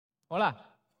Hola.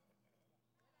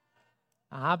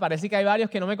 Parece que hay varios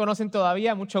que no me conocen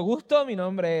todavía. Mucho gusto. Mi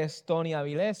nombre es Tony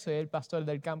Avilés, soy el pastor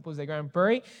del campus de Grand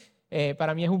Prairie.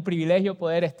 Para mí es un privilegio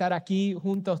poder estar aquí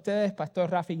junto a ustedes.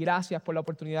 Pastor Rafi, gracias por la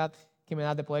oportunidad que me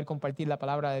das de poder compartir la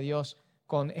palabra de Dios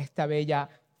con esta bella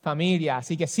familia.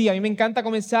 Así que sí, a mí me encanta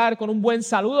comenzar con un buen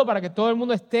saludo para que todo el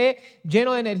mundo esté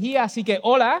lleno de energía. Así que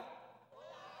hola.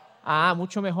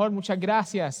 Mucho mejor, muchas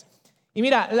gracias. Y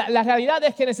mira, la realidad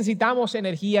es que necesitamos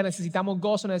energía, necesitamos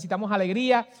gozo, necesitamos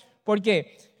alegría. ¿Por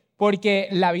qué? Porque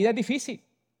la vida es difícil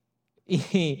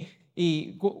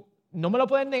y no me lo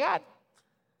pueden negar.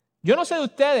 Yo no sé de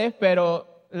ustedes,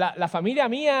 pero la familia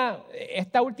mía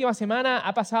esta última semana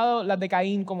ha pasado las de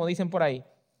Caín, como dicen por ahí,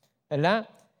 ¿verdad?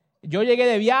 Yo llegué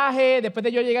de viaje, después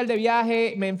de yo llegar de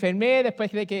viaje me enfermé,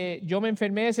 después de que yo me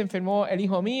enfermé se enfermó el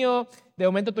hijo mío, de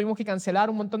momento tuvimos que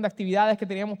cancelar un montón de actividades que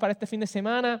teníamos para este fin de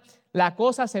semana, la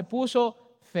cosa se puso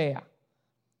fea.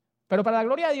 Pero para la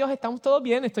gloria de Dios estamos todos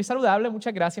bien, estoy saludable,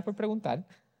 muchas gracias por preguntar.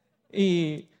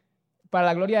 Y para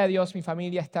la gloria de Dios mi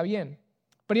familia está bien.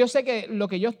 Pero yo sé que lo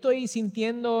que yo estoy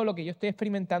sintiendo, lo que yo estoy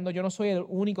experimentando, yo no soy el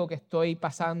único que estoy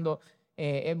pasando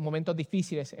en momentos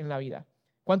difíciles en la vida.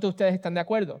 ¿Cuántos de ustedes están de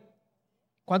acuerdo?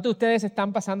 ¿Cuántos de ustedes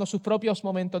están pasando sus propios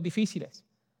momentos difíciles?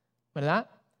 ¿Verdad?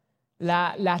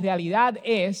 La realidad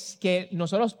es que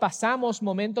nosotros pasamos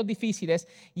momentos difíciles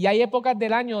y hay épocas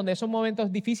del año donde esos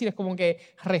momentos difíciles como que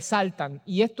resaltan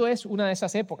y esto es una de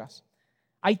esas épocas.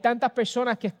 Hay tantas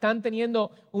personas que están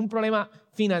teniendo un problema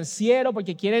financiero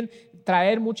porque quieren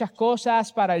traer muchas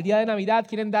cosas para el día de Navidad,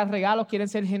 quieren dar regalos, quieren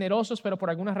ser generosos, pero por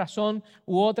alguna razón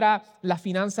u otra las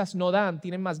finanzas no dan,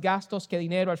 tienen más gastos que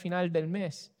dinero al final del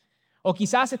mes. O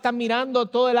quizás están mirando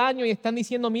todo el año y están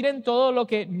diciendo, miren todo lo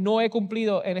que no he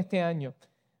cumplido en este año.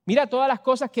 Mira todas las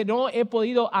cosas que no he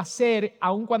podido hacer,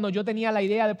 aun cuando yo tenía la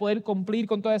idea de poder cumplir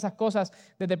con todas esas cosas.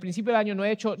 Desde el principio del año no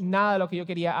he hecho nada de lo que yo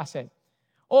quería hacer.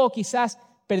 O quizás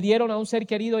perdieron a un ser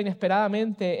querido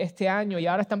inesperadamente este año y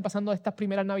ahora están pasando estas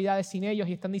primeras Navidades sin ellos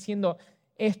y están diciendo,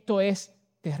 esto es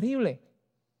terrible.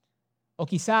 O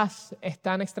quizás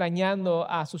están extrañando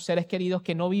a sus seres queridos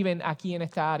que no viven aquí en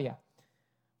esta área.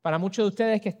 Para muchos de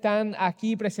ustedes que están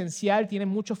aquí presencial, tienen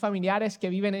muchos familiares que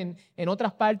viven en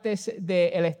otras partes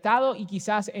del estado y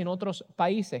quizás en otros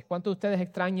países. ¿Cuántos de ustedes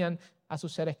extrañan a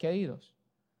sus seres queridos?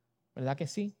 ¿Verdad que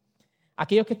sí?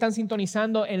 Aquellos que están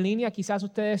sintonizando en línea, quizás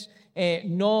ustedes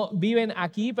no viven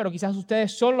aquí, pero quizás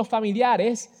ustedes son los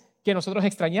familiares que nosotros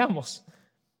extrañamos.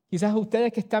 Quizás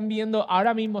ustedes que están viendo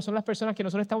ahora mismo son las personas que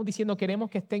nosotros estamos diciendo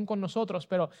queremos que estén con nosotros,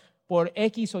 pero por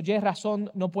X o Y razón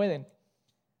no pueden.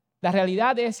 La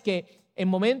realidad es que en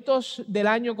momentos del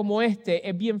año como este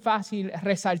es bien fácil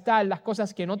resaltar las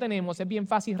cosas que no tenemos, es bien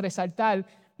fácil resaltar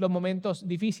los momentos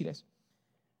difíciles.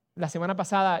 La semana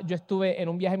pasada yo estuve en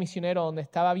un viaje misionero donde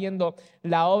estaba viendo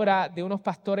la obra de unos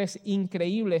pastores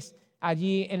increíbles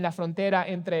allí en la frontera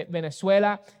entre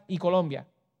Venezuela y Colombia.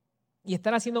 Y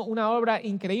están haciendo una obra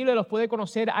increíble, los pude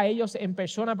conocer a ellos en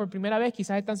persona por primera vez,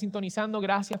 quizás están sintonizando,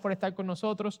 gracias por estar con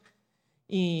nosotros.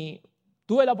 Y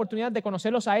tuve la oportunidad de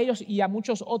conocerlos a ellos y a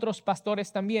muchos otros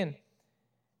pastores también.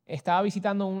 Estaba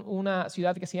visitando una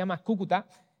ciudad que se llama Cúcuta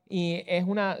y es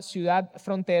una ciudad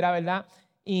frontera, ¿verdad?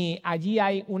 Y allí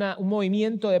hay un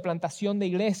movimiento de plantación de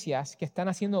iglesias que están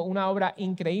haciendo una obra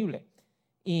increíble.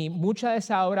 Y mucha de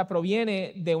esa obra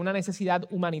proviene de una necesidad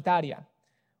humanitaria.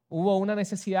 Hubo una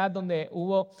necesidad donde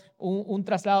hubo un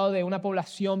traslado de una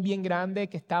población bien grande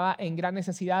que estaba en gran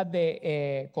necesidad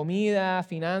de comida,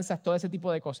 finanzas, todo ese tipo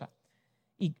de cosas.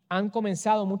 Y han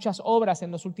comenzado muchas obras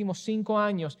en los últimos 5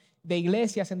 años de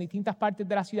iglesias en distintas partes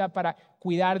de la ciudad para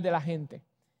cuidar de la gente.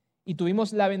 Y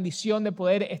tuvimos la bendición de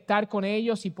poder estar con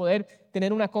ellos y poder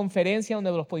tener una conferencia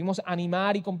donde los pudimos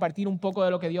animar y compartir un poco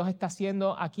de lo que Dios está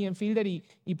haciendo aquí en Fielder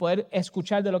y poder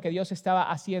escuchar de lo que Dios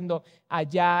estaba haciendo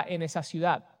allá en esa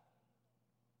ciudad.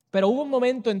 Pero hubo un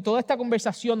momento en toda esta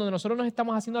conversación donde nosotros nos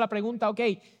estamos haciendo la pregunta, ok,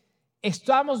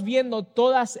 estamos viendo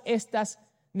todas estas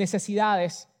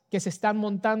necesidades que se están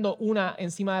montando una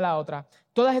encima de la otra.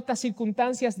 Todas estas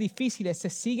circunstancias difíciles se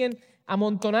siguen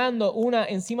amontonando una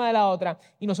encima de la otra.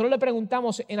 Y nosotros le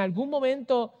preguntamos, ¿en algún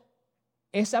momento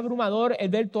es abrumador el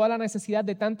ver toda la necesidad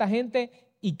de tanta gente?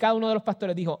 Y cada uno de los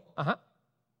pastores dijo, ajá,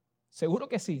 seguro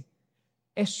que sí.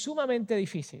 Es sumamente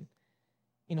difícil.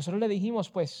 Y nosotros le dijimos,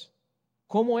 pues,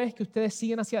 ¿cómo es que ustedes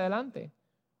siguen hacia adelante?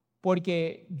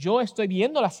 Porque yo estoy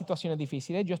viendo las situaciones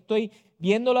difíciles, yo estoy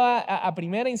viéndolo a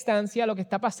primera instancia, lo que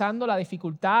está pasando, la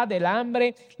dificultad, el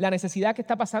hambre, la necesidad que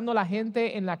está pasando la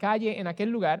gente en la calle, en aquel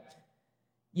lugar.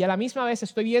 Y a la misma vez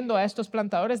estoy viendo a estos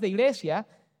plantadores de iglesia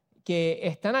que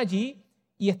están allí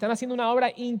y están haciendo una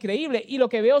obra increíble. Y lo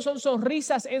que veo son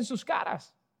sonrisas en sus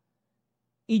caras.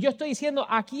 Y yo estoy diciendo,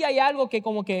 aquí hay algo que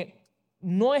como que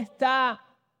no está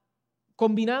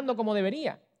combinando como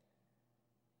debería.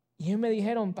 Y ellos me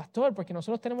dijeron, pastor, porque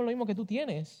nosotros tenemos lo mismo que tú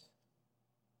tienes,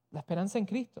 la esperanza en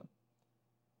Cristo.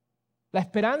 La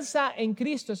esperanza en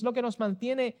Cristo es lo que nos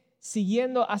mantiene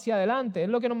siguiendo hacia adelante, es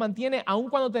lo que nos mantiene, aun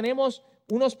cuando tenemos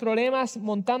unos problemas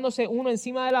montándose uno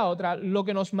encima de la otra, lo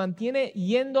que nos mantiene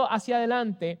yendo hacia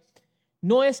adelante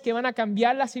no es que van a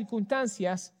cambiar las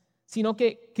circunstancias, sino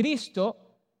que Cristo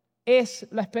es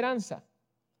la esperanza.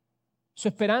 Su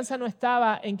esperanza no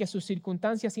estaba en que sus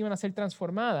circunstancias iban a ser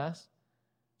transformadas,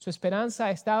 su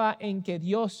esperanza estaba en que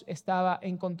Dios estaba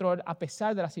en control a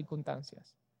pesar de las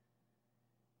circunstancias.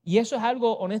 Y eso es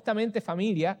algo, honestamente,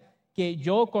 familia, que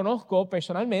yo conozco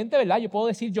personalmente, ¿verdad? Yo puedo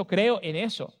decir, yo creo en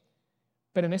eso.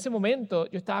 Pero en ese momento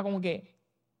yo estaba como que,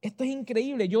 esto es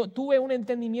increíble. Yo tuve un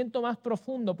entendimiento más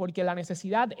profundo porque la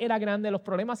necesidad era grande, los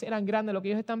problemas eran grandes, lo que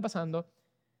ellos están pasando,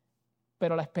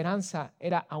 pero la esperanza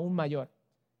era aún mayor.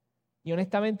 Y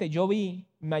honestamente yo vi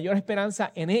mayor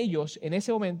esperanza en ellos en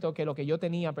ese momento que lo que yo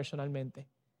tenía personalmente.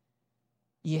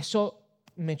 Y eso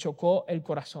me chocó el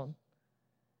corazón.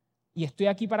 Y estoy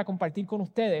aquí para compartir con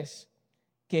ustedes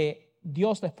que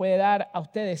Dios les puede dar a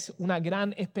ustedes una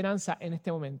gran esperanza en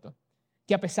este momento.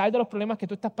 Que a pesar de los problemas que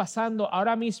tú estás pasando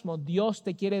ahora mismo, Dios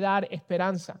te quiere dar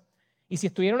esperanza. Y si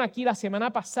estuvieron aquí la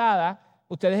semana pasada,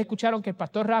 ustedes escucharon que el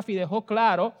pastor Rafi dejó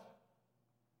claro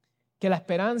que la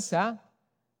esperanza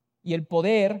y el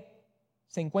poder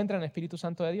se encuentran en el Espíritu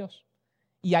Santo de Dios.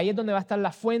 Y ahí es donde va a estar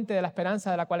la fuente de la esperanza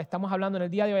de la cual estamos hablando en el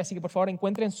día de hoy. Así que por favor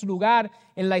encuentren su lugar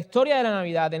en la historia de la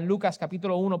Navidad, en Lucas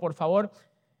capítulo 1, por favor.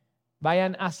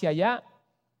 Vayan hacia allá.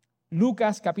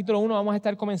 Lucas capítulo 1, vamos a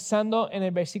estar comenzando en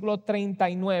el versículo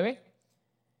 39.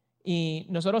 Y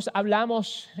nosotros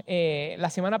hablamos la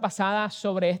semana pasada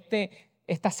sobre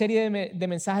esta serie de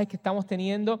mensajes que estamos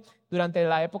teniendo durante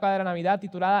la época de la Navidad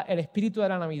titulada El Espíritu de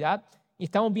la Navidad. Y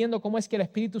estamos viendo cómo es que el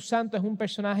Espíritu Santo es un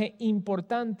personaje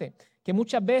importante, que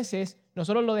muchas veces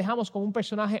nosotros lo dejamos como un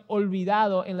personaje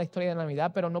olvidado en la historia de la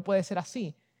Navidad, pero no puede ser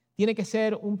así. Tiene que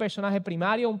ser un personaje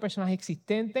primario, un personaje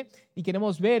existente, y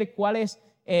queremos ver cuál es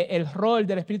el rol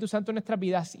del Espíritu Santo en nuestras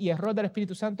vidas y el rol del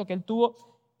Espíritu Santo que Él tuvo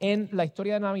en la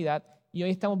historia de Navidad. Y hoy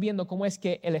estamos viendo cómo es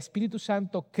que el Espíritu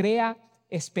Santo crea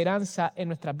esperanza en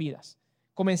nuestras vidas.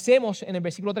 Comencemos en el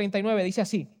versículo 39, dice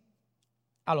así: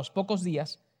 a los pocos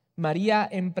días, María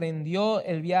emprendió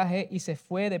el viaje y se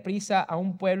fue deprisa a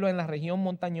un pueblo en la región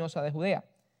montañosa de Judea.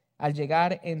 Al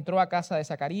llegar, entró a casa de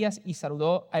Zacarías y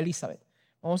saludó a Elizabeth.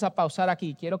 Vamos a pausar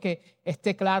aquí. Quiero que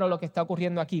esté claro lo que está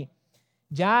ocurriendo aquí.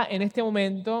 Ya en este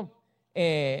momento,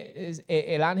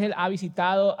 el ángel ha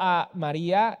visitado a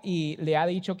María y le ha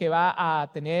dicho que va a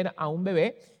tener a un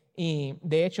bebé. Y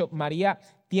de hecho, María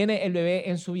tiene el bebé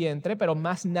en su vientre, pero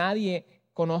más nadie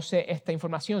conoce esta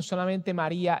información, solamente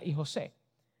María y José.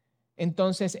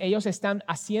 Entonces ellos están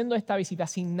haciendo esta visita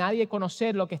sin nadie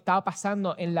conocer lo que estaba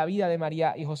pasando en la vida de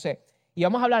María y José. Y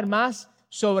vamos a hablar más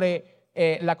sobre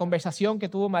la conversación que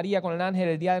tuvo María con el ángel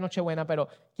el día de Nochebuena, pero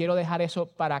quiero dejar eso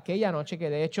para aquella noche, que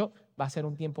de hecho va a ser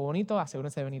un tiempo bonito.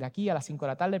 Asegúrense de venir aquí a las 5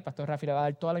 de la tarde, el pastor Rafi le va a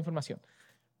dar toda la información.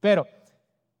 Pero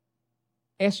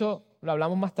eso lo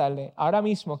hablamos más tarde. Ahora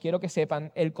mismo quiero que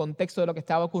sepan el contexto de lo que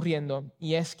estaba ocurriendo,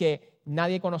 y es que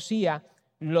nadie conocía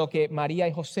lo que María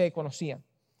y José conocían.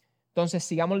 Entonces,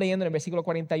 sigamos leyendo en el versículo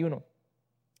 41.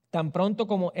 Tan pronto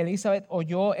como Elizabeth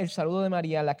oyó el saludo de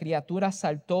María, la criatura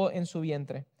saltó en su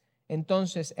vientre.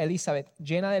 Entonces Elizabeth,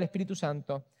 llena del Espíritu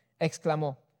Santo,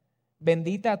 exclamó: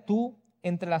 bendita tú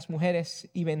entre las mujeres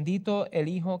y bendito el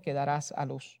hijo que darás a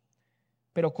luz.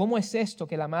 Pero ¿cómo es esto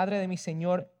que la madre de mi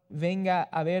Señor venga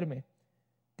a verme?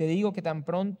 Te digo que tan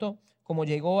pronto como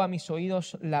llegó a mis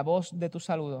oídos la voz de tu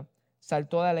saludo,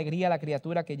 saltó de alegría la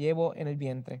criatura que llevo en el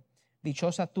vientre.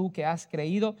 Dichosa tú que has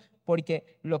creído,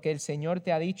 porque lo que el Señor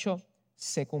te ha dicho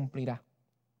se cumplirá.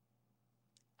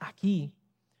 Aquí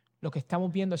lo que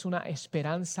estamos viendo es una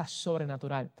esperanza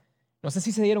sobrenatural. No sé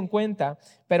si se dieron cuenta,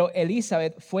 pero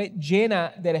Elizabeth fue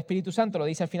llena del Espíritu Santo, lo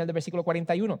dice al final del versículo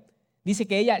 41. Dice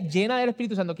que ella, llena del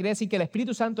Espíritu Santo, quiere decir que el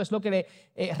Espíritu Santo es lo que le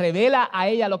revela a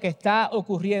ella lo que está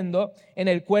ocurriendo en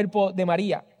el cuerpo de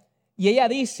María. Y ella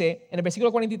dice en el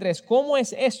versículo 43, ¿cómo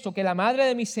es esto que la madre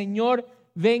de mi Señor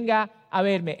venga a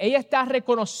verme? Ella está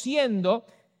reconociendo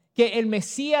que el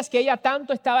Mesías que ella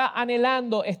tanto estaba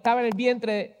anhelando estaba en el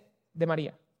vientre de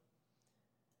María.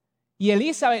 Y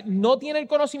Elizabeth no tiene el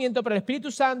conocimiento, pero el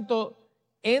Espíritu Santo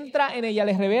entra en ella,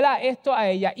 les revela esto a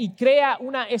ella y crea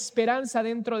una esperanza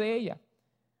dentro de ella.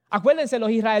 Acuérdense, los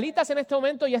israelitas en este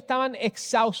momento ya estaban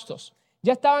exhaustos.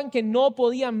 Ya estaban que no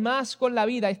podían más con la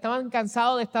vida, estaban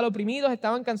cansados de estar oprimidos,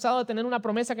 estaban cansados de tener una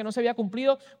promesa que no se había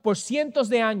cumplido por cientos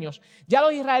de años. Ya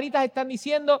los israelitas están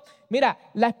diciendo, mira,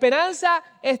 la esperanza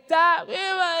está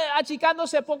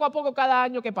achicándose poco a poco cada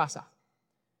año que pasa.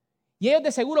 Y ellos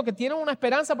de seguro que tienen una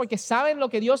esperanza porque saben lo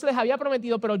que Dios les había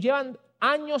prometido, pero llevan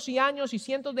años y años y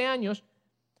cientos de años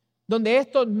donde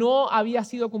esto no había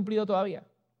sido cumplido todavía.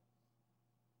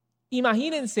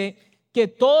 Imagínense que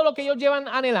todo lo que ellos llevan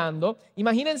anhelando,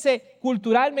 imagínense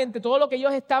culturalmente todo lo que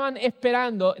ellos estaban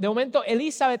esperando, de momento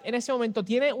Elizabeth en ese momento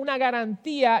tiene una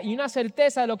garantía y una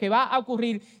certeza de lo que va a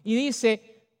ocurrir y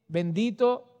dice,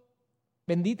 bendita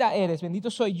eres, bendito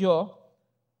soy yo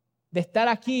de estar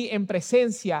aquí en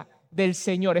presencia del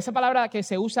Señor. Esa palabra que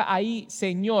se usa ahí,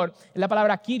 Señor, es la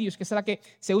palabra Kyrios, que es la que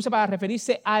se usa para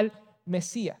referirse al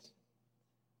Mesías.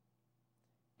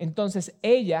 Entonces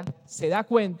ella se da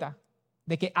cuenta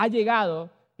de que ha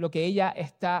llegado lo que ella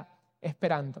está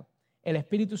esperando. El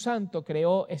Espíritu Santo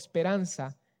creó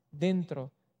esperanza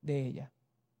dentro de ella.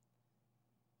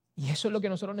 Y eso es lo que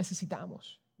nosotros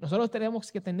necesitamos. Nosotros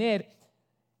tenemos que tener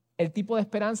el tipo de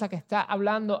esperanza que está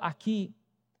hablando aquí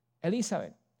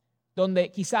Elizabeth,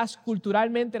 donde quizás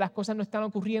culturalmente las cosas no están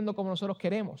ocurriendo como nosotros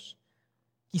queremos.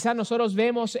 Quizás nosotros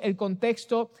vemos el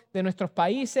contexto de nuestros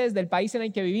países, del país en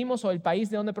el que vivimos o del país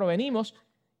de donde provenimos,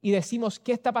 y decimos,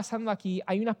 ¿qué está pasando aquí?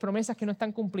 Hay unas promesas que no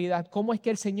están cumplidas. ¿Cómo es que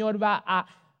el Señor va a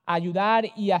ayudar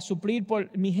y a suplir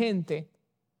por mi gente?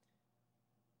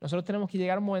 Nosotros tenemos que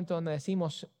llegar a un momento donde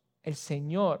decimos, el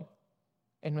Señor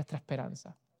es nuestra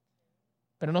esperanza.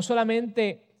 Pero no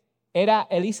solamente era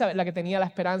Elizabeth la que tenía la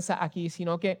esperanza aquí,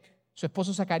 sino que su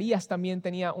esposo Zacarías también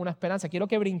tenía una esperanza. Quiero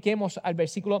que brinquemos al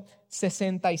versículo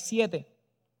 67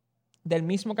 del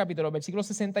mismo capítulo. Versículo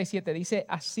 67 dice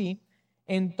así,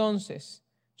 entonces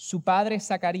su padre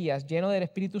Zacarías, lleno del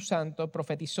Espíritu Santo,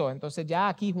 profetizó. Entonces ya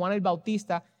aquí Juan el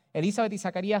Bautista, Elizabeth y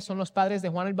Zacarías son los padres de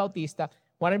Juan el Bautista.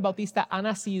 Juan el Bautista ha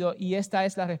nacido y esta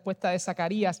es la respuesta de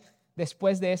Zacarías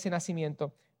después de ese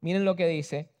nacimiento. Miren lo que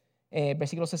dice,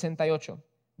 versículo 68.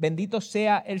 Bendito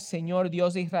sea el Señor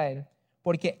Dios de Israel,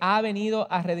 porque ha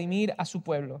venido a redimir a su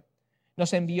pueblo.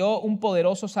 Nos envió un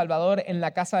poderoso Salvador en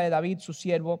la casa de David, su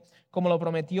siervo, como lo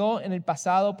prometió en el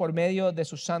pasado por medio de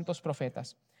sus santos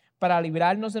profetas, para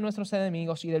librarnos de nuestros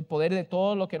enemigos y del poder de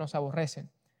todo lo que nos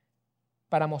aborrecen,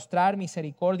 para mostrar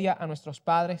misericordia a nuestros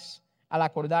padres al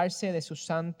acordarse de su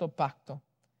santo pacto.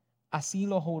 Así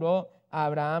lo juró a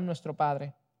Abraham nuestro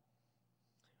padre.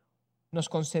 Nos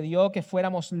concedió que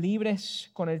fuéramos libres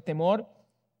del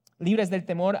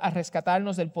temor a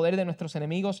rescatarnos del poder de nuestros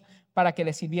enemigos para que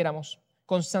le sirviéramos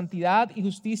con santidad y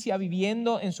justicia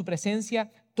viviendo en su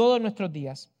presencia todos nuestros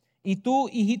días. Y tú,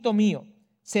 hijito mío,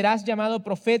 serás llamado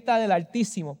profeta del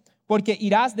Altísimo, porque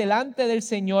irás delante del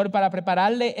Señor para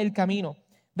prepararle el camino.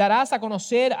 Darás a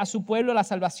conocer a su pueblo la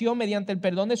salvación mediante el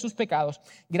perdón de sus pecados.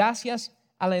 Gracias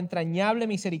a la entrañable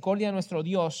misericordia de nuestro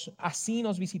Dios, así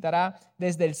nos visitará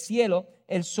desde el cielo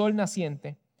el sol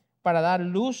naciente, para dar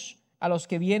luz a los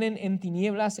que vienen en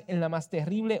tinieblas en la más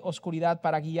terrible oscuridad,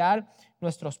 para guiar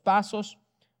nuestros pasos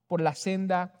por la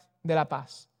senda de la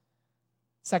paz.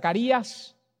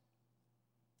 Zacarías,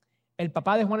 el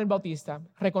papá de Juan el Bautista,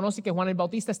 reconoce que Juan el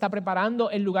Bautista está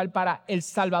preparando el lugar para el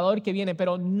Salvador que viene,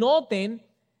 pero noten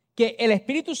que el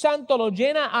Espíritu Santo lo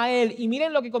llena a él y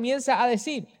miren lo que comienza a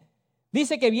decir.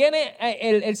 Dice que viene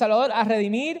el Salvador a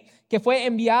redimir, que fue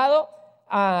enviado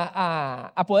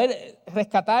a poder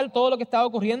rescatar todo lo que estaba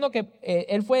ocurriendo, que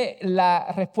él fue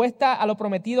la respuesta a lo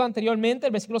prometido anteriormente.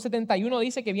 El versículo 71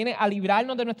 dice que viene a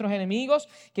librarnos de nuestros enemigos,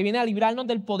 que viene a librarnos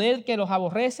del poder que los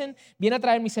aborrecen, viene a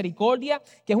traer misericordia,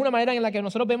 que es una manera en la que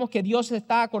nosotros vemos que Dios se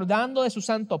está acordando de su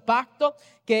santo pacto,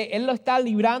 que Él lo está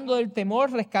librando del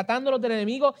temor, rescatándolos del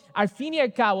enemigo. Al fin y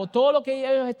al cabo, todo lo que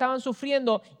ellos estaban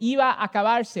sufriendo iba a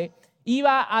acabarse,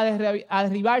 iba a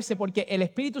derribarse, porque el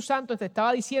Espíritu Santo te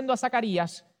estaba diciendo a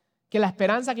Zacarías que la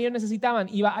esperanza que ellos necesitaban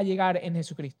iba a llegar en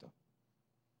Jesucristo.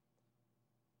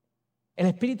 El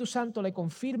Espíritu Santo le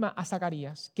confirma a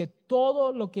Zacarías que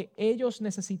todo lo que ellos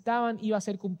necesitaban iba a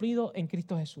ser cumplido en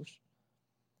Cristo Jesús.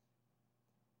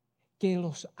 Que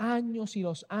los años y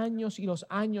los años y los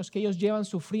años que ellos llevan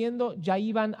sufriendo ya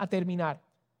iban a terminar.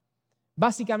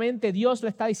 Básicamente Dios le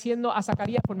está diciendo a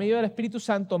Zacarías por medio del Espíritu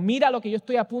Santo, mira lo que yo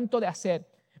estoy a punto de hacer,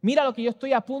 mira lo que yo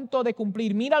estoy a punto de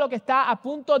cumplir, mira lo que está a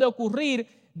punto de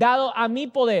ocurrir dado a mi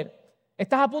poder.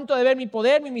 Estás a punto de ver mi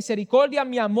poder, mi misericordia,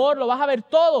 mi amor, lo vas a ver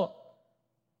todo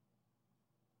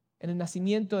en el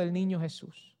nacimiento del niño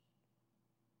Jesús.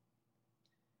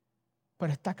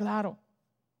 Pero está claro,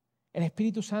 el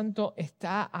Espíritu Santo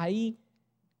está ahí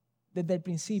desde el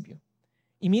principio.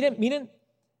 Y miren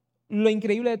lo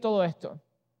increíble de todo esto.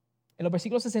 En los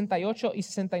versículos 68 y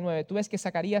 69, tú ves que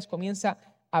Zacarías comienza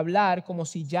a hablar como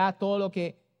si ya todo lo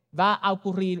que va a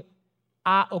ocurrir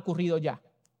ha ocurrido ya.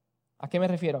 ¿A qué me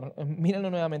refiero?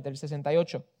 Mírenlo nuevamente, el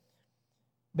 68.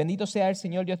 Bendito sea el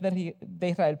Señor Dios de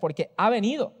Israel, porque ha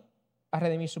venido a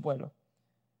redimir su pueblo.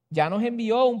 Ya nos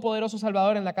envió un poderoso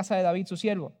Salvador en la casa de David, su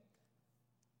siervo.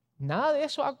 Nada de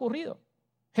eso ha ocurrido.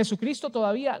 Jesucristo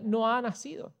todavía no ha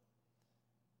nacido.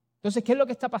 Entonces, ¿qué es lo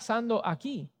que está pasando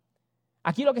aquí?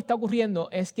 Aquí lo que está ocurriendo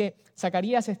es que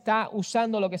Zacarías está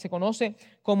usando lo que se conoce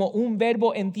como un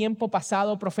verbo en tiempo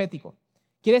pasado profético.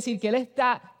 Quiere decir que él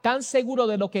está tan seguro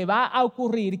de lo que va a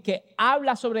ocurrir que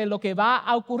habla sobre lo que va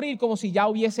a ocurrir como si ya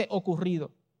hubiese ocurrido.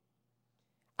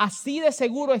 Así de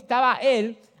seguro estaba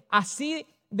él, así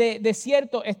de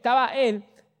cierto estaba él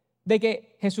de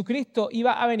que Jesucristo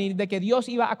iba a venir, de que Dios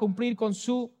iba a cumplir con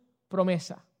su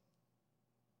promesa.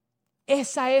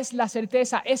 Esa es la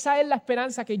certeza, esa es la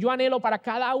esperanza que yo anhelo para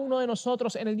cada uno de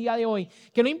nosotros en el día de hoy.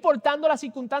 Que no importando la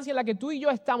circunstancia en la que tú y yo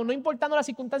estamos, no importando la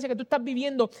circunstancia que tú estás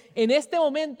viviendo en este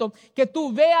momento, que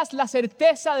tú veas la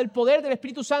certeza del poder del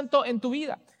Espíritu Santo en tu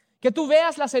vida. Que tú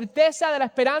veas la certeza de la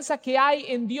esperanza que hay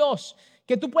en Dios.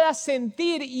 Que tú puedas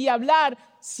sentir y hablar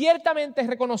ciertamente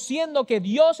reconociendo que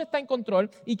Dios está en control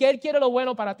y que Él quiere lo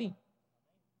bueno para ti.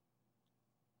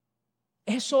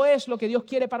 Eso es lo que Dios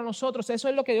quiere para nosotros. Eso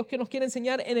es lo que Dios nos quiere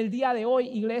enseñar en el día de hoy,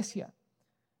 iglesia.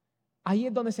 Ahí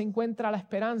es donde se encuentra la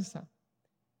esperanza.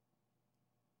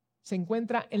 Se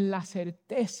encuentra en la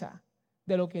certeza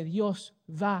de lo que Dios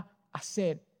va a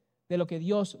hacer, de lo que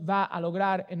Dios va a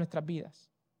lograr en nuestras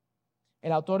vidas.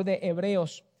 El autor de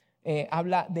Hebreos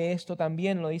habla de esto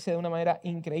también, lo dice de una manera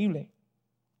increíble.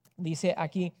 Dice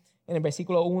aquí en el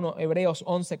versículo 1, Hebreos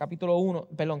 11, capítulo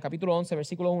 11,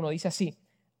 versículo 1, dice así: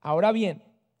 ahora bien,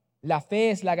 la fe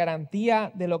es la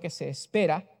garantía de lo que se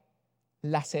espera,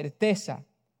 la certeza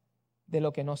de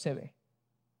lo que no se ve.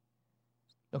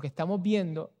 Lo que estamos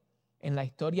viendo en la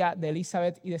historia de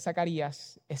Elizabeth y de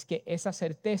Zacarías es que esa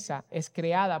certeza es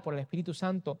creada por el Espíritu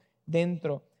Santo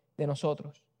dentro de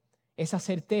nosotros. Esa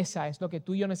certeza es lo que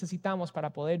tú y yo necesitamos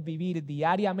para poder vivir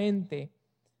diariamente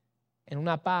en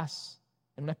una paz,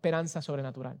 en una esperanza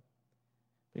sobrenatural.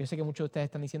 Pero yo sé que muchos de ustedes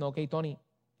están diciendo, ok, Tony,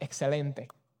 excelente.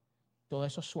 Todo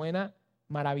eso suena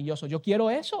maravilloso. Yo quiero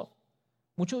eso.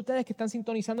 Muchos de ustedes que están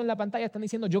sintonizando en la pantalla están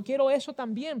diciendo, yo quiero eso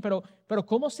también, pero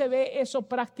 ¿cómo se ve eso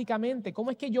prácticamente?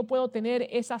 ¿Cómo es que yo puedo tener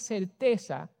esa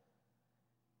certeza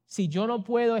si yo no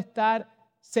puedo estar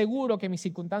seguro que mis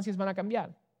circunstancias van a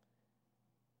cambiar?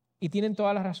 Y tienen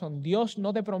toda la razón. Dios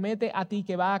no te promete a ti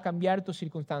que va a cambiar tus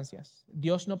circunstancias.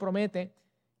 Dios no promete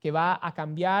que va a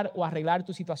cambiar o arreglar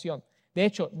tu situación. De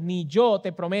hecho, ni yo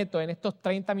te prometo en estos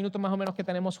 30 minutos más o menos que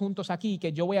tenemos juntos aquí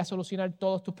que yo voy a solucionar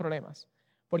todos tus problemas,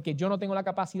 porque yo no tengo la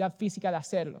capacidad física de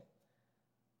hacerlo.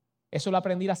 Eso lo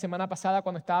aprendí la semana pasada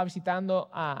cuando estaba visitando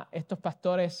a estos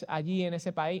pastores allí en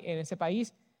ese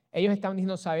país. Ellos estaban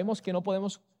diciendo, sabemos que no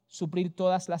podemos suplir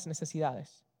todas las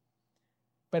necesidades,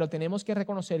 pero tenemos que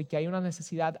reconocer que hay una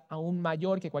necesidad aún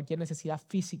mayor que cualquier necesidad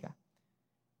física,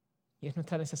 y es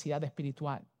nuestra necesidad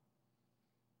espiritual.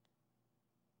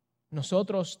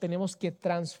 Nosotros tenemos que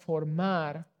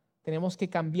transformar, tenemos que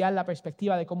cambiar la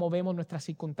perspectiva de cómo vemos nuestras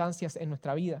circunstancias en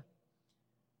nuestra vida.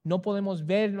 No podemos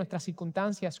ver nuestras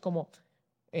circunstancias como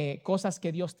cosas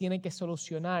que Dios tiene que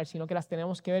solucionar, sino que las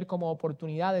tenemos que ver como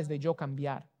oportunidades de yo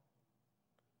cambiar.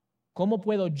 ¿Cómo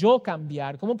puedo yo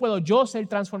cambiar? ¿Cómo puedo yo ser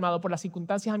transformado por las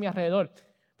circunstancias a mi alrededor?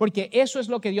 Porque eso es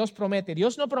lo que Dios promete.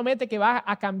 Dios no promete que va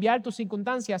a cambiar tus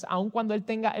circunstancias aun cuando Él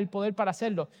tenga el poder para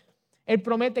hacerlo. Él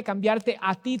promete cambiarte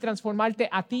a ti, transformarte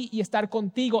a ti y estar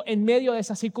contigo en medio de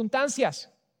esas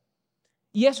circunstancias.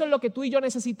 Y eso es lo que tú y yo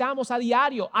necesitamos a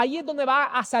diario. Ahí es donde va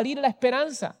a salir la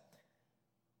esperanza.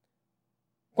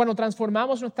 Cuando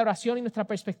transformamos nuestra oración y nuestra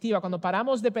perspectiva, cuando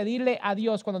paramos de pedirle a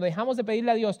Dios, cuando dejamos de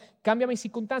pedirle a Dios, cambia mis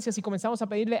circunstancias, y comenzamos a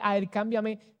pedirle a Él,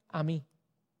 cámbiame a mí.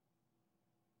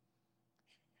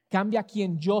 Cambia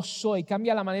quien yo soy,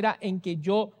 cambia la manera en que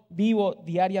yo vivo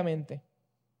diariamente.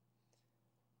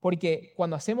 Porque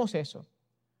cuando hacemos eso,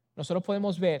 nosotros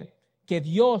podemos ver que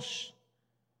Dios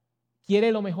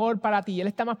quiere lo mejor para ti. Él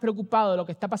está más preocupado de lo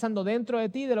que está pasando dentro de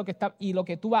ti, de lo que está y lo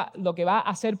que va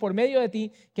a hacer por medio de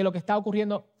ti, que lo que está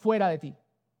ocurriendo fuera de ti.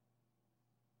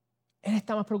 Él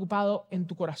está más preocupado en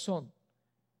tu corazón.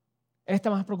 Él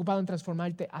está más preocupado en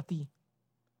transformarte a ti.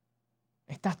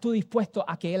 ¿Estás tú dispuesto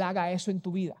a que Él haga eso en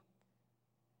tu vida?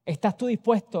 ¿Estás tú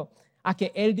dispuesto a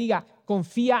que Él diga,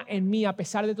 confía en mí a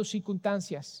pesar de tus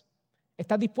circunstancias?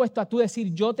 ¿Estás dispuesto a tú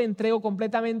decir, yo te entrego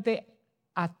completamente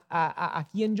a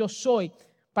quien yo soy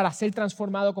para ser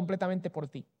transformado completamente por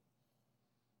ti?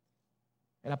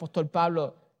 El apóstol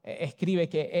Pablo escribe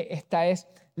que esta es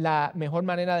la mejor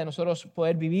manera de nosotros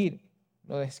poder vivir.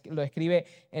 Lo escribe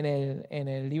en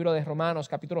el libro de Romanos,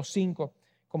 capítulo 5,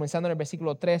 comenzando en el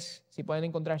versículo 3. Si pueden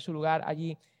encontrar su lugar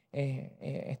allí,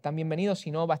 están bienvenidos.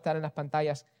 Si no, va a estar en las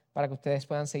pantallas para que ustedes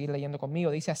puedan seguir leyendo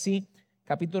conmigo. Dice así,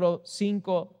 capítulo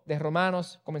 5 de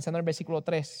Romanos, comenzando en el versículo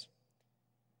 3.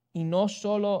 Y no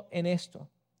solo en esto,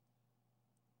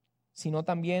 sino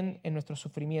también en nuestros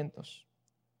sufrimientos,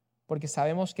 porque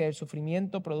sabemos que el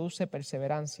sufrimiento produce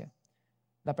perseverancia.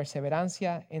 La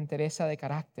perseverancia, entereza de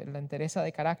carácter. La entereza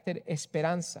de carácter,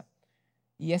 esperanza.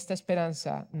 Y esta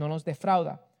esperanza no nos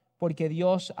defrauda, porque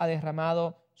Dios ha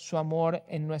derramado su amor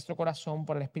en nuestro corazón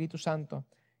por el Espíritu Santo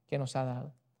que nos ha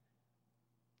dado.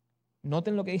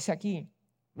 Noten lo que dice aquí.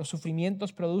 Los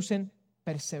sufrimientos producen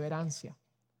perseverancia.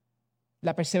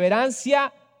 La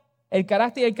perseverancia, el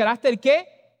carácter. ¿Y el carácter qué?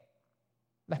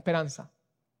 La esperanza.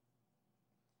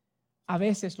 A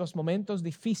veces los momentos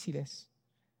difíciles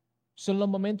son los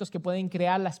momentos que pueden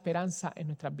crear la esperanza en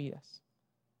nuestras vidas.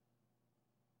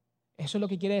 Eso es lo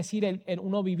que quiere decir el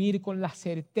uno vivir con la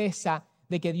certeza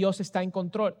de que Dios está en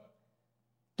control.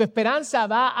 Tu esperanza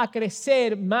va a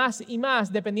crecer más y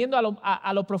más dependiendo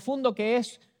a lo profundo que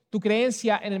es tu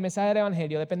creencia en el mensaje del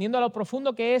Evangelio, dependiendo a lo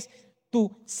profundo que es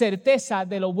tu certeza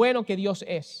de lo bueno que Dios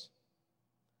es.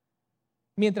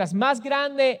 Mientras más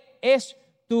grande es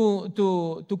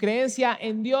tu creencia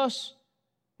en Dios,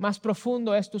 más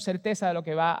profundo es tu certeza de lo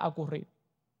que va a ocurrir.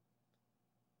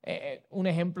 Un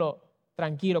ejemplo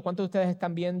tranquilo. ¿Cuántos de ustedes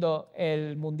están viendo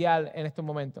el Mundial en estos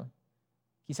momentos?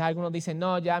 Quizás algunos dicen,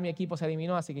 no, ya mi equipo se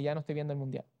eliminó, así que ya no estoy viendo el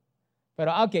Mundial.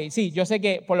 Pero, ok, sí, yo sé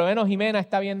que por lo menos Jimena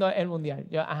está viendo el Mundial.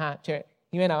 Chévere.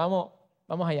 Jimena, vamos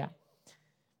allá.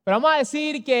 Pero vamos a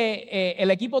decir que el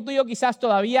equipo tuyo quizás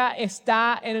todavía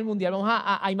está en el Mundial. Vamos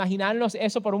a imaginarnos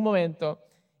eso por un momento.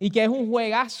 Y que es un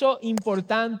juegazo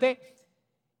importante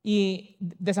y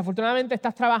desafortunadamente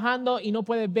estás trabajando y no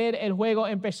puedes ver el juego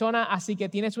en persona, así que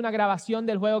tienes una grabación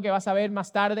del juego que vas a ver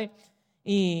más tarde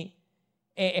y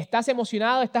estás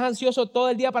emocionado, estás ansioso todo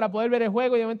el día para poder ver el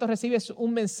juego y de momento recibes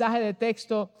un mensaje de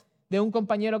texto de un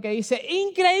compañero que dice,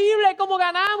 ¡increíble cómo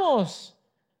ganamos!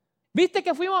 ¿Viste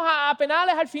que fuimos a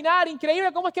penales al final?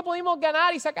 Increíble cómo es que pudimos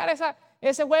ganar y sacar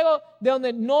ese juego de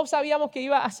donde no sabíamos que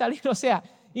iba a salir. O sea,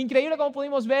 increíble cómo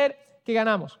pudimos ver que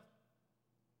ganamos.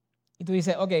 Y tú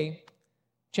dices, ok,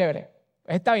 chévere,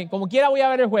 está bien, como quiera voy a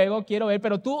ver el juego, quiero ver,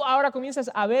 pero tú ahora comienzas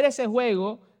a ver ese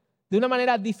juego de una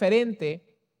manera diferente,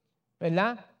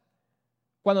 ¿verdad?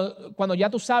 Cuando ya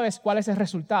tú sabes cuál es el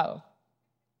resultado.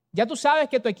 Ya tú sabes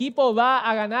que tu equipo va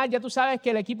a ganar, ya tú sabes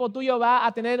que el equipo tuyo va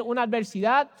a tener una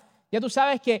adversidad, ya tú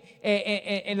sabes que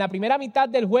en la primera mitad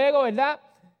del juego, ¿verdad?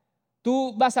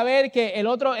 Tú vas a ver que el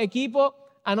otro equipo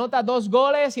anota 2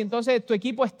 goles y entonces tu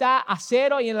equipo está a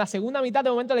 0 y en la segunda mitad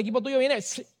de momento el equipo tuyo viene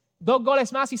 2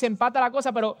 goles más y se empata la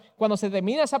cosa, pero cuando se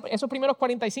termina esos primeros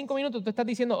 45 minutos tú estás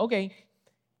diciendo, ok,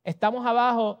 estamos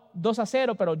abajo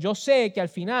 2-0, pero yo sé que al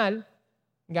final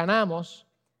ganamos.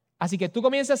 Así que tú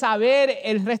comienzas a ver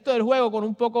el resto del juego con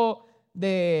un poco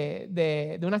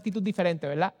de una actitud diferente,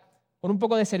 ¿verdad? Con un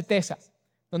poco de certeza.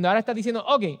 Donde ahora estás diciendo,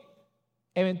 ok,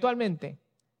 eventualmente,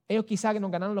 ellos quizás que nos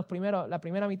ganaron la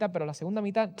primera mitad, pero la segunda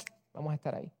mitad, vamos a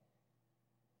estar ahí.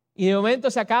 Y de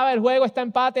momento se acaba el juego, está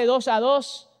empate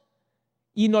 2-2.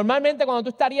 Y normalmente cuando tú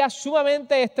estarías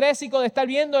sumamente estrésico de estar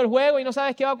viendo el juego y no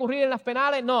sabes qué va a ocurrir en las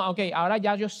penales, no, ok, ahora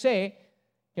ya yo sé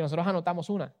que nosotros anotamos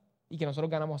una y que nosotros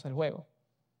ganamos el juego.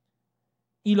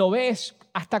 Y lo ves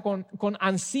hasta con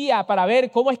ansia para ver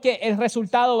cómo es que el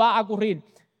resultado va a ocurrir.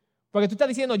 Porque tú estás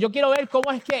diciendo, yo quiero ver cómo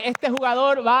es que este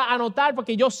jugador va a anotar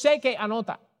porque yo sé que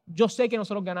anota. Yo sé que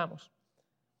nosotros ganamos.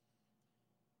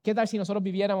 ¿Qué tal si nosotros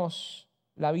viviéramos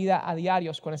la vida a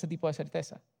diarios con ese tipo de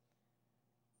certeza?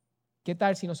 ¿Qué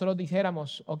tal si nosotros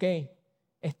dijéramos, ok,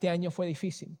 este año fue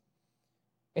difícil.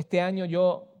 Este año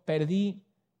yo perdí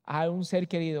a un ser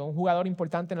querido, un jugador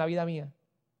importante en la vida mía.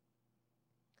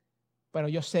 Pero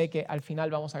yo sé que al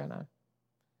final vamos a ganar.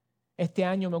 Este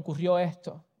año me ocurrió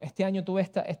esto. Este año tuve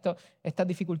estas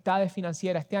dificultades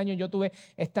financieras. Este año yo tuve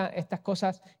estas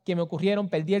cosas que me ocurrieron.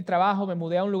 Perdí el trabajo, me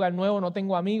mudé a un lugar nuevo, no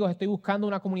tengo amigos, estoy buscando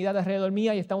una comunidad alrededor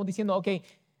mía y estamos diciendo, ok,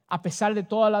 a pesar de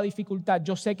toda la dificultad,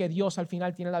 yo sé que Dios al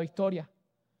final tiene la victoria.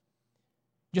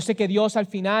 Yo sé que Dios al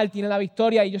final tiene la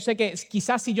victoria y yo sé que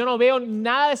quizás si yo no veo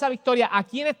nada de esa victoria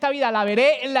aquí en esta vida, la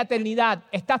veré en la eternidad.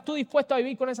 ¿Estás tú dispuesto a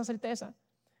vivir con esa certeza?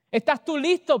 ¿Estás tú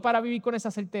listo para vivir con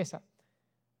esa certeza?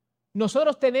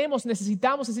 Nosotros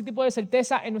necesitamos ese tipo de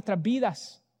certeza en nuestras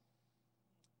vidas.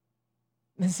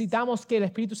 Necesitamos que el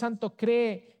Espíritu Santo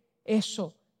cree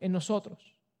eso en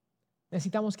nosotros.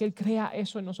 Necesitamos que Él crea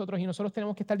eso en nosotros y nosotros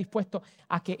tenemos que estar dispuestos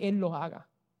a que Él lo haga.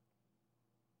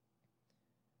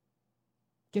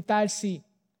 ¿Qué tal si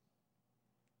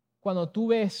cuando tú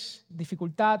ves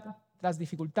dificultad tras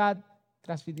dificultad,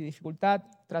 tras dificultad,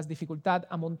 tras dificultad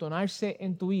amontonarse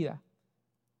en tu vida,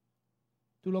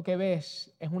 tú lo que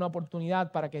ves es una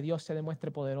oportunidad para que Dios se demuestre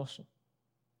poderoso?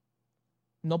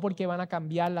 No porque van a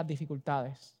cambiar las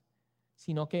dificultades,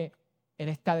 sino que Él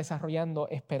está desarrollando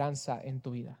esperanza en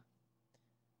tu vida.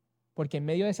 Porque en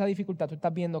medio de esa dificultad tú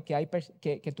estás viendo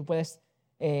que tú puedes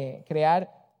crear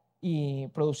y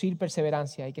producir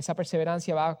perseverancia, y que esa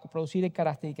perseverancia va a producir el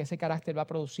carácter, y que ese carácter va a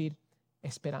producir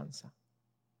esperanza.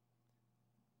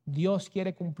 Dios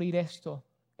quiere cumplir esto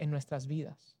en nuestras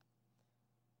vidas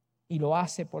y lo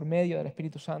hace por medio del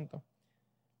Espíritu Santo.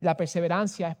 La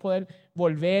perseverancia es poder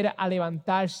volver a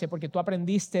levantarse porque tú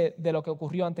aprendiste de lo que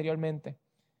ocurrió anteriormente.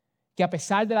 Que a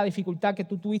pesar de la dificultad que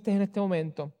tú tuviste en este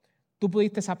momento, tú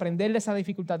pudiste aprender de esa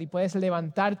dificultad y puedes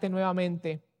levantarte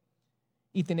nuevamente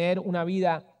y tener una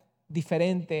vida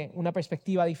diferente, una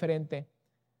perspectiva diferente,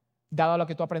 dado a lo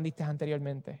que tú aprendiste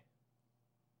anteriormente.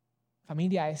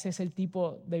 Familia, ese es el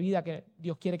tipo de vida que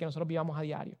Dios quiere que nosotros vivamos a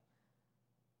diario.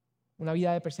 Una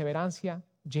vida de perseverancia,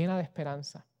 llena de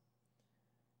esperanza.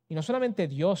 Y no solamente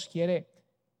Dios quiere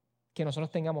que nosotros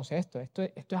tengamos esto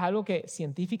es algo que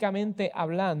científicamente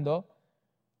hablando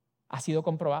ha sido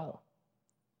comprobado.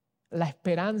 La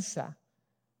esperanza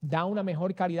da una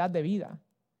mejor calidad de vida.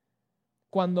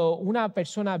 Cuando una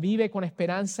persona vive con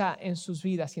esperanza en sus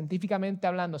vidas, científicamente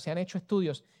hablando, se han hecho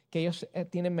estudios que ellos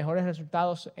tienen mejores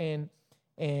resultados en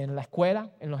la escuela,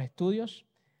 en los estudios,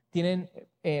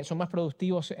 son más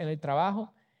productivos en el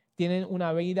trabajo, tienen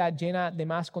una vida llena de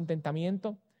más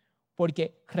contentamiento,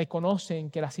 porque reconocen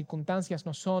que las circunstancias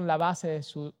no son la base de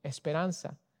su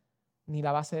esperanza ni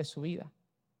la base de su vida.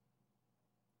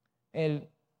 El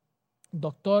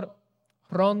doctor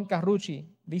Ron Carrucci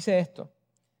dice esto: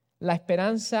 la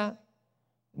esperanza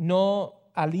no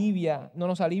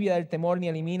nos alivia del temor ni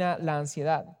elimina la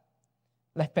ansiedad.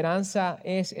 La esperanza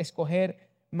es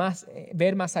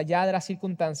ver más allá de las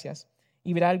circunstancias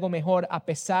y ver algo mejor a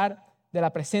pesar de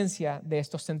la presencia de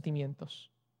estos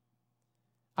sentimientos.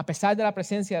 A pesar de la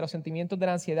presencia de los sentimientos de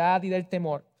la ansiedad y del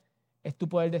temor, es tú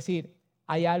poder decir,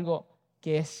 hay algo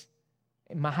que es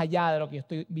más allá de lo que yo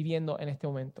estoy viviendo en este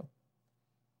momento.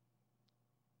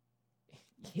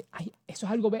 Eso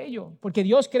es algo bello, porque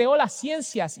Dios creó las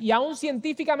ciencias y aún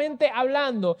científicamente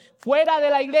hablando, fuera de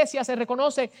la iglesia se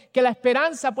reconoce que la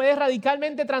esperanza puede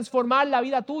radicalmente transformar la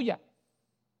vida tuya.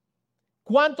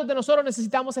 ¿Cuántos de nosotros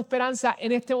necesitamos esperanza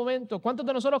en este momento? ¿Cuántos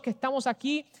de nosotros que estamos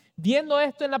aquí viendo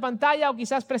esto en la pantalla o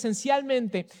quizás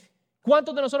presencialmente,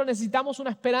 cuántos de nosotros necesitamos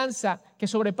una esperanza que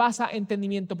sobrepasa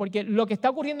entendimiento? Porque lo que está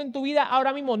ocurriendo en tu vida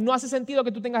ahora mismo no hace sentido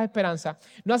que tú tengas esperanza,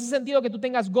 no hace sentido que tú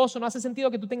tengas gozo, no hace sentido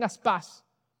que tú tengas paz.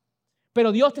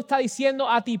 Pero Dios te está diciendo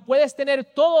a ti, puedes tener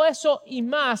todo eso y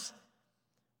más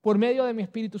por medio de mi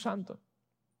Espíritu Santo.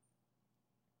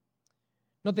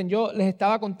 Noten, yo les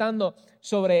estaba contando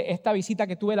sobre esta visita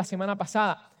que tuve la semana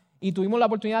pasada y tuvimos la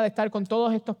oportunidad de estar con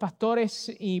todos estos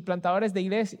pastores y plantadores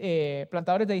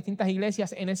de distintas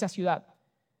iglesias en esa ciudad.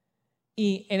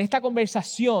 Y en esta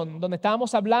conversación donde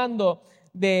estábamos hablando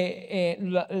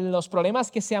de los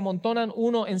problemas que se amontonan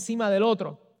uno encima del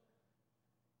otro,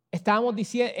 estábamos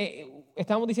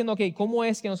diciendo, ok, ¿cómo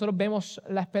es que nosotros vemos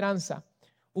la esperanza?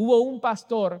 Hubo un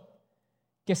pastor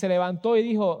que se levantó y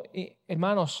dijo,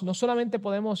 hermanos, no solamente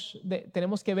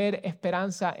tenemos que ver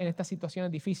esperanza en estas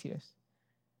situaciones difíciles,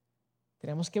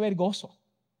 tenemos que ver gozo.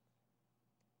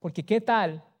 Porque ¿qué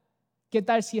tal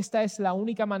si esta es la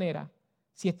única manera?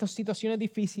 Si estas situaciones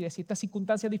difíciles, si estas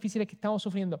circunstancias difíciles que estamos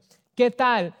sufriendo, ¿qué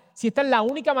tal si esta es la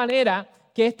única manera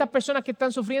que estas personas que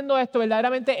están sufriendo esto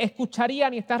verdaderamente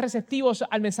escucharían y están receptivos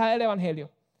al mensaje del Evangelio?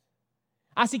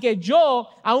 Así que yo,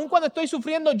 aun cuando estoy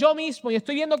sufriendo yo mismo y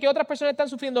estoy viendo que otras personas están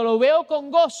sufriendo, lo veo con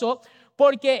gozo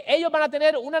porque ellos van a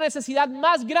tener una necesidad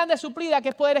más grande suplida, que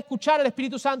es poder escuchar al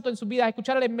Espíritu Santo en sus vidas,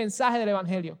 escuchar el mensaje del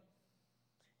Evangelio.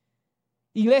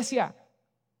 Iglesia,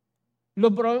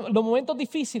 los momentos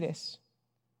difíciles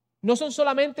no son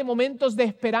solamente momentos de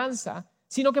esperanza,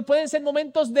 sino que pueden ser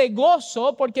momentos de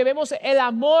gozo porque vemos el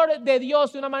amor de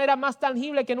Dios de una manera más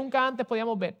tangible que nunca antes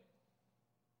podíamos ver.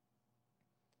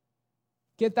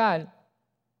 ¿Qué tal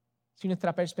si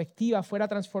nuestra perspectiva fuera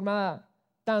transformada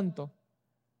tanto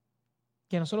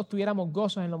que nosotros tuviéramos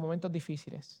gozos en los momentos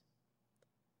difíciles?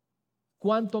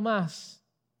 ¿Cuánto más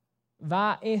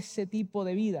va ese tipo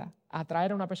de vida a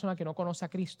atraer a una persona que no conoce a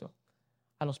Cristo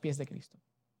a los pies de Cristo?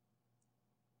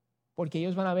 Porque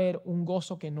ellos van a ver un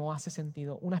gozo que no hace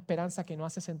sentido, una esperanza que no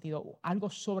hace sentido, algo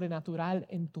sobrenatural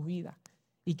en tu vida.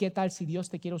 ¿Y qué tal si Dios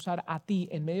te quiere usar a ti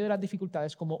en medio de las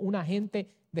dificultades como un agente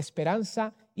de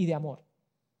esperanza y de amor?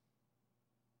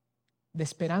 de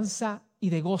esperanza y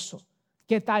de gozo.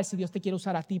 ¿Qué tal si Dios te quiere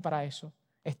usar a ti para eso?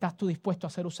 ¿Estás tú dispuesto a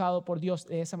ser usado por Dios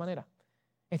de esa manera?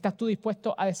 ¿Estás tú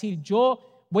dispuesto a decir,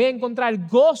 yo voy a encontrar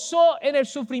gozo en el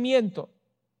sufrimiento?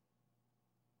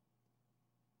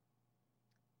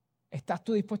 ¿Estás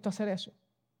tú dispuesto a hacer eso?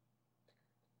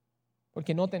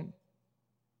 Porque noten,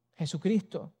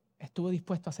 Jesucristo estuvo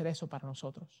dispuesto a hacer eso para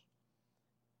nosotros.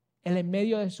 Él en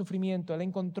medio del sufrimiento, Él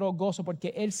encontró gozo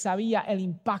porque Él sabía el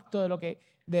impacto de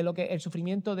lo que el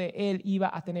sufrimiento de Él iba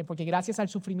a tener. Porque gracias al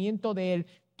sufrimiento de Él,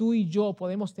 tú y yo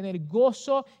podemos tener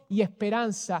gozo y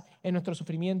esperanza en nuestro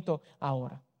sufrimiento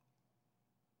ahora.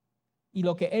 Y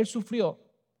lo que Él sufrió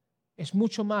es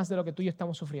mucho más de lo que tú y yo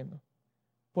estamos sufriendo.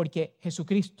 Porque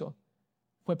Jesucristo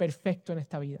fue perfecto en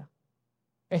esta vida.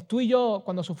 Es tú y yo,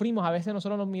 cuando sufrimos, a veces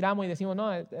nosotros nos miramos y decimos,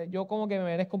 no, yo como que me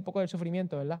merezco un poco del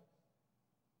sufrimiento, ¿verdad?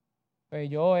 Pues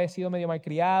yo he sido medio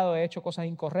malcriado, he hecho cosas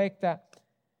incorrectas,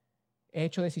 he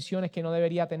hecho decisiones que no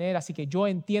debería tener, así que yo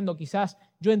entiendo, quizás,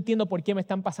 yo entiendo por qué me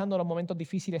están pasando los momentos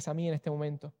difíciles a mí en este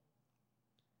momento.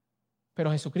 Pero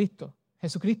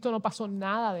Jesucristo no pasó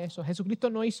nada de eso. Jesucristo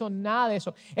no hizo nada de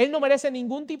eso. Él no merece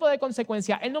ningún tipo de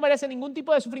consecuencia. Él no merece ningún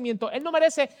tipo de sufrimiento. Él no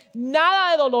merece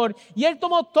nada de dolor. Y Él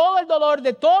tomó todo el dolor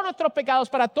de todos nuestros pecados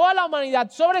para toda la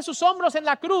humanidad sobre sus hombros en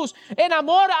la cruz, en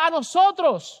amor a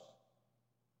nosotros.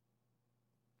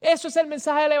 Eso es el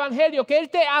mensaje del Evangelio, que Él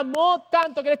te amó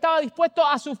tanto que Él estaba dispuesto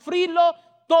a sufrirlo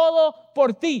todo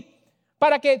por ti,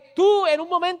 para que tú en un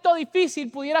momento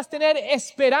difícil pudieras tener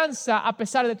esperanza a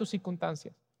pesar de tus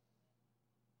circunstancias.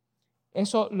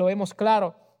 Eso lo vemos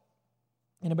claro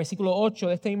en el versículo 8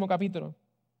 de este mismo capítulo.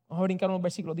 Vamos a brincar unos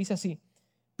versículos. Dice así: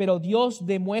 pero Dios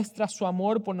demuestra su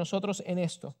amor por nosotros en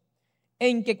esto,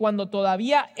 en que cuando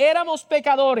todavía éramos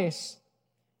pecadores,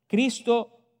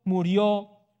 Cristo murió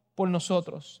por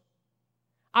nosotros.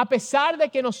 A pesar de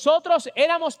que nosotros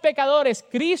éramos pecadores,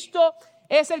 Cristo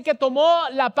es el que tomó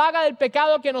la paga del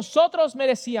pecado que nosotros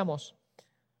merecíamos.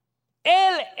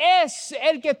 Él es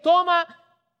el que toma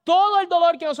todo el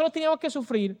dolor que nosotros teníamos que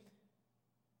sufrir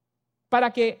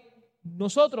para que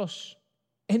nosotros,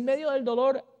 en medio del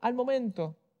dolor al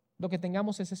momento, lo que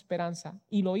tengamos es esperanza.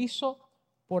 Y lo hizo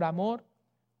por amor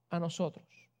a nosotros.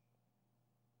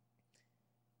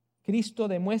 Cristo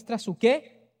demuestra su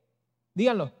 ¿qué?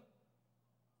 Díganlo.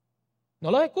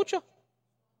 ¿No los escucho?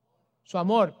 Su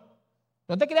amor.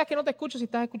 No te creas que no te escucho si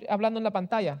estás hablando en la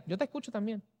pantalla. Yo te escucho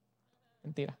también.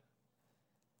 Mentira.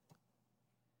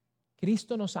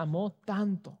 Cristo nos amó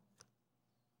tanto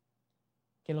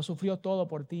que lo sufrió todo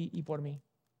por ti y por mí.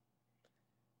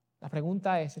 La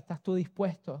pregunta es, ¿estás tú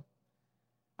dispuesto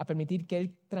a permitir que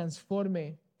Él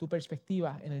transforme tu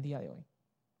perspectiva en el día de hoy?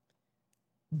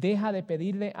 Deja de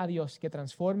pedirle a Dios que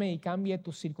transforme y cambie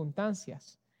tus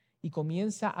circunstancias y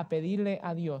comienza a pedirle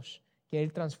a Dios que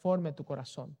Él transforme tu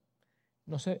corazón.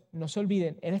 No se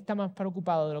olviden, Él está más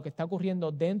preocupado de lo que está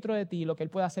ocurriendo dentro de ti y lo que Él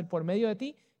puede hacer por medio de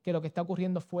ti que lo que está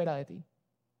ocurriendo fuera de ti.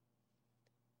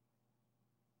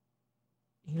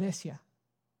 Iglesia,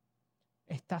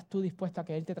 ¿estás tú dispuesta a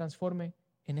que Él te transforme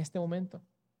en este momento?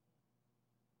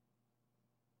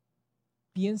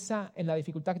 Piensa en la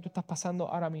dificultad que tú estás pasando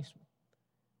ahora mismo.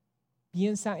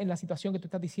 Piensa en la situación que tú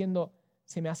estás diciendo,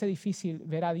 se me hace difícil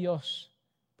ver a Dios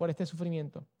por este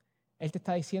sufrimiento. Él te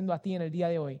está diciendo a ti en el día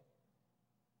de hoy,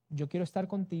 yo quiero estar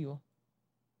contigo,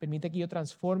 permite que yo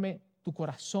transforme tu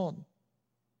corazón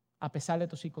a pesar de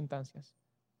tus circunstancias.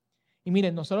 Y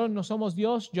miren, nosotros no somos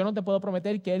Dios, yo no te puedo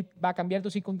prometer que Él va a cambiar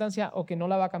tu circunstancia o que no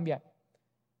la va a cambiar.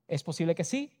 Es posible que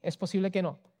sí, es posible que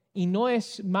no. Y no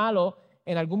es malo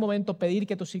en algún momento pedir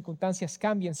que tus circunstancias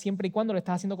cambien siempre y cuando lo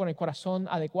estás haciendo con el corazón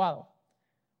adecuado.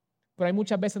 Pero hay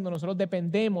muchas veces donde nosotros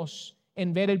dependemos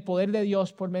en ver el poder de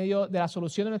Dios por medio de la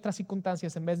solución de nuestras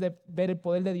circunstancias en vez de ver el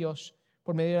poder de Dios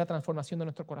por medio de la transformación de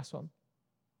nuestro corazón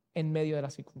en medio de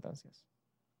las circunstancias.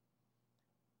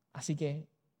 Así que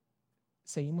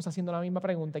seguimos haciendo la misma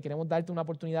pregunta y queremos darte una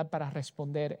oportunidad para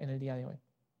responder en el día de hoy.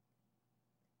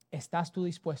 ¿Estás tú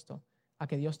dispuesto a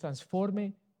que Dios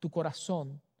transforme tu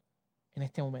corazón en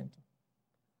este momento?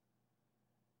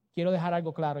 Quiero dejar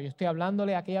algo claro. Yo estoy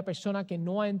hablándole a aquella persona que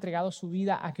no ha entregado su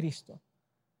vida a Cristo.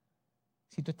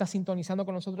 Si tú estás sintonizando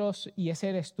con nosotros y ese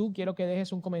eres tú, quiero que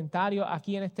dejes un comentario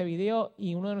aquí en este video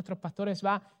y uno de nuestros pastores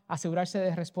va a asegurarse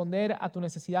de responder a tu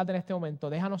necesidad en este momento.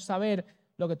 Déjanos saber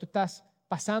lo que tú estás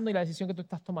pasando y la decisión que tú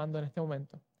estás tomando en este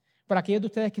momento. Para aquellos de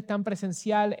ustedes que están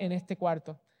presencial en este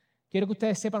cuarto, quiero que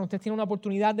ustedes sepan, ustedes tienen una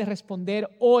oportunidad de responder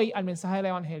hoy al mensaje del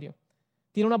Evangelio.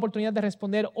 Tienen una oportunidad de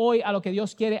responder hoy a lo que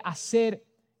Dios quiere hacer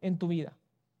en tu vida.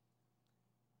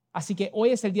 Así que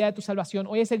hoy es el día de tu salvación.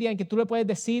 Hoy es el día en que tú le puedes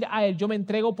decir a Él, yo me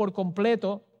entrego por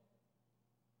completo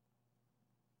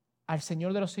al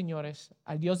Señor de los señores,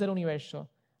 al Dios del universo,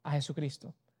 a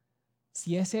Jesucristo.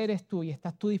 Si ese eres tú y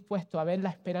estás tú dispuesto a ver la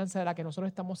esperanza de la que nosotros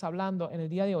estamos hablando en el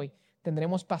día de hoy,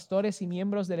 tendremos pastores y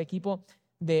miembros del equipo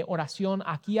de oración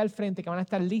aquí al frente que van a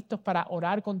estar listos para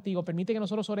orar contigo. Permite que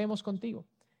nosotros oremos contigo.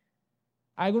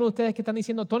 Hay algunos de ustedes que están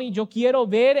diciendo, Tony, yo quiero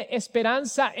ver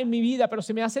esperanza en mi vida, pero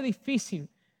se me hace difícil.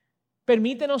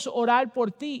 Permítenos orar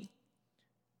por ti.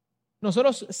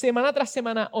 Nosotros semana tras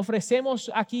semana ofrecemos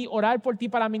aquí orar por ti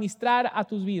para ministrar a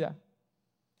tus vidas.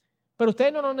 Pero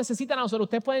ustedes no nos necesitan a nosotros,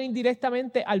 ustedes pueden ir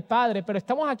directamente al Padre, pero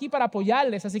estamos aquí para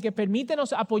apoyarles, así que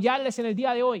permítenos apoyarles en el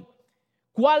día de hoy.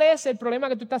 ¿Cuál es el problema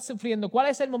que tú estás sufriendo? ¿Cuál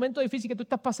es el momento difícil que tú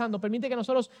estás pasando? Permite que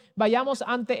nosotros vayamos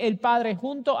ante el Padre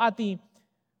junto a ti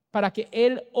para que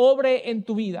Él obre en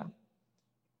tu vida.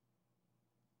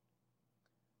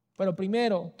 Pero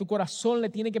primero, tu corazón le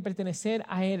tiene que pertenecer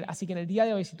a Él. Así que en el día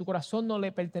de hoy, si tu corazón no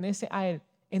le pertenece a Él,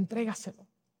 entrégaselo.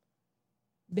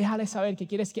 Déjale saber que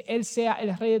quieres que Él sea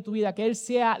el rey de tu vida, que Él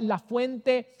sea la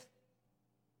fuente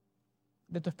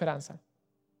de tu esperanza.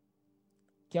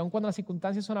 Que aun cuando las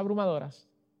circunstancias son abrumadoras,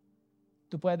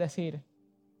 tú puedes decir,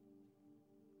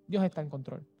 Dios está en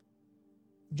control.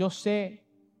 Yo sé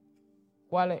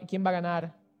quién va a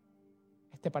ganar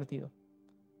este partido.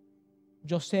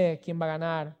 Yo sé quién va a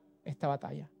ganar esta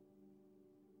batalla.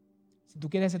 Si tú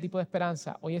quieres ese tipo de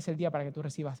esperanza, hoy es el día para que tú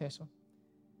recibas eso.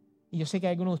 Y yo sé que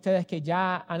hay algunos de ustedes que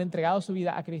ya han entregado su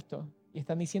vida a Cristo y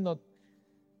están diciendo,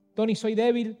 Tony, soy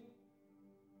débil,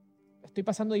 estoy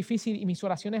pasando difícil y mis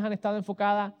oraciones han estado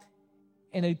enfocadas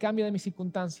en el cambio de mis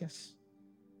circunstancias.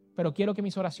 Pero quiero que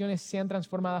mis oraciones sean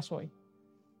transformadas hoy.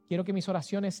 Quiero que mis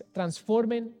oraciones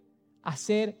transformen a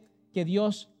hacer que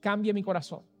Dios cambie mi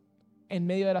corazón en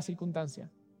medio de la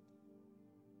circunstancia.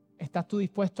 ¿Estás tú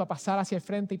dispuesto a pasar hacia el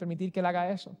frente y permitir que Él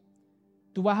haga eso?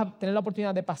 Tú vas a tener la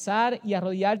oportunidad de pasar y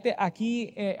arrodillarte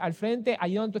aquí al frente,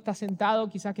 allí donde tú estás sentado,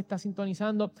 quizás que estás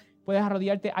sintonizando, puedes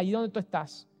arrodillarte allí donde tú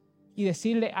estás y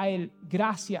decirle a Él,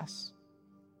 gracias.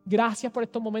 Gracias por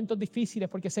estos momentos difíciles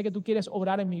porque sé que tú quieres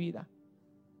obrar en mi vida.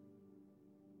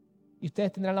 Y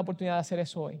ustedes tendrán la oportunidad de hacer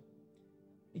eso hoy.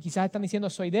 Y quizás están diciendo,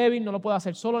 soy débil, no lo puedo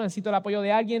hacer solo, necesito el apoyo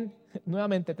de alguien.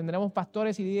 Nuevamente, tendremos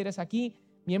pastores y líderes aquí,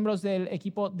 miembros del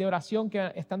equipo de oración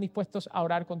que están dispuestos a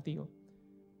orar contigo.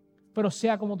 Pero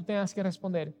sea como tú tengas que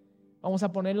responder, vamos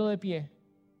a ponerlo de pie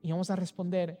y vamos a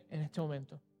responder en este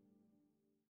momento.